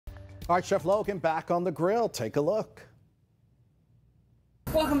All right, Chef Logan back on the grill. Take a look.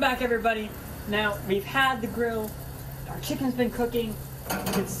 Welcome back, everybody. Now, we've had the grill. Our chicken's been cooking.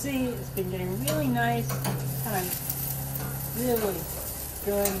 You can see it's been getting really nice, kind of really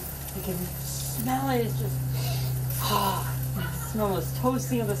good. You can smell it. It's just, you can smell those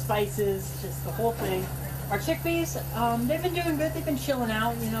toasting of the spices, just the whole thing. Our chickpeas, they've been doing good. They've been chilling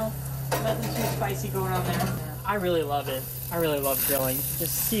out, you know, nothing too spicy going on there. I really love it. I really love grilling.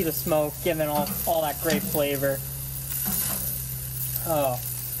 Just see the smoke giving all that great flavor. Oh,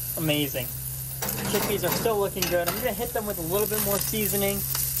 amazing. Chickpeas are still looking good. I'm gonna hit them with a little bit more seasoning.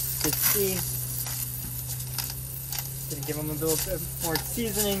 Let's see. Gonna give them a little bit more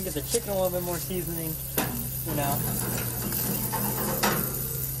seasoning, give the chicken a little bit more seasoning, you know.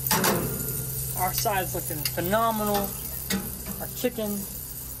 Our side's looking phenomenal. Our chicken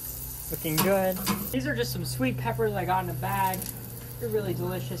looking good. These are just some sweet peppers I got in a bag. They're really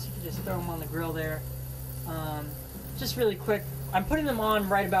delicious. You can just throw them on the grill there. Just really quick, I'm putting them on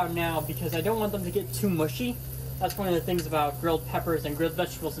right about now because I don't want them to get too mushy. That's one of the things about grilled peppers and grilled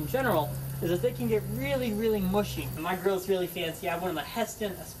vegetables in general, is that they can get really, really mushy. My grill's really fancy. I have one of the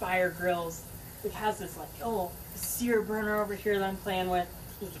Heston Aspire grills. It has this like, sear burner over here that I'm playing with.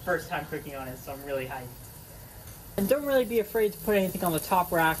 This is the first time cooking on it, so I'm really hyped. And don't really be afraid to put anything on the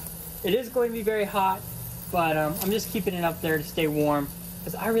top rack. It is going to be very hot, but I'm just keeping it up there to stay warm,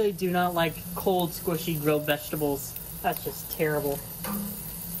 because I really do not like cold, squishy grilled vegetables. That's just terrible.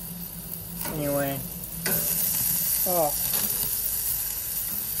 Anyway. Oh.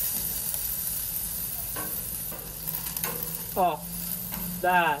 Oh.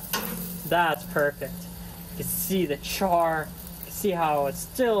 That's perfect. You can see the char. You can see how it's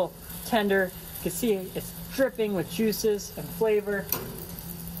still tender. You can see it's dripping with juices and flavor.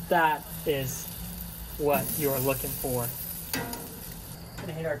 That is what you're looking for.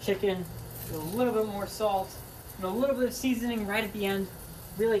 Gonna hit our chicken with a little bit more salt. And a little bit of seasoning right at the end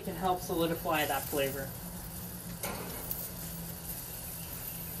really can help solidify that flavor.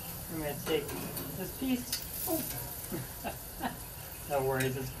 I'm going to take this piece. Oh. No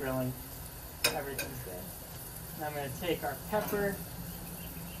worries, it's grilling. Everything's good. And I'm going to take our pepper,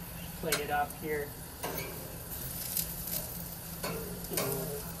 plate it up here. Get a little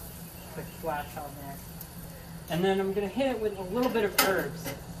quick flash on there. And then I'm going to hit it with a little bit of herbs.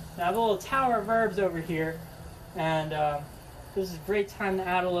 Now I have a little tower of herbs over here. And this is a great time to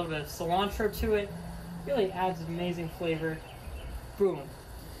add a little bit of cilantro to it. Really adds amazing flavor. Boom.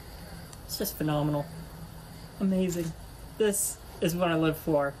 It's just phenomenal. Amazing. This is what I live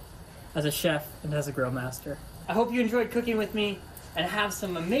for as a chef and as a grill master. I hope you enjoyed cooking with me and have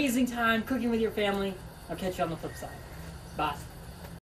some amazing time cooking with your family. I'll catch you on the flip side. Bye.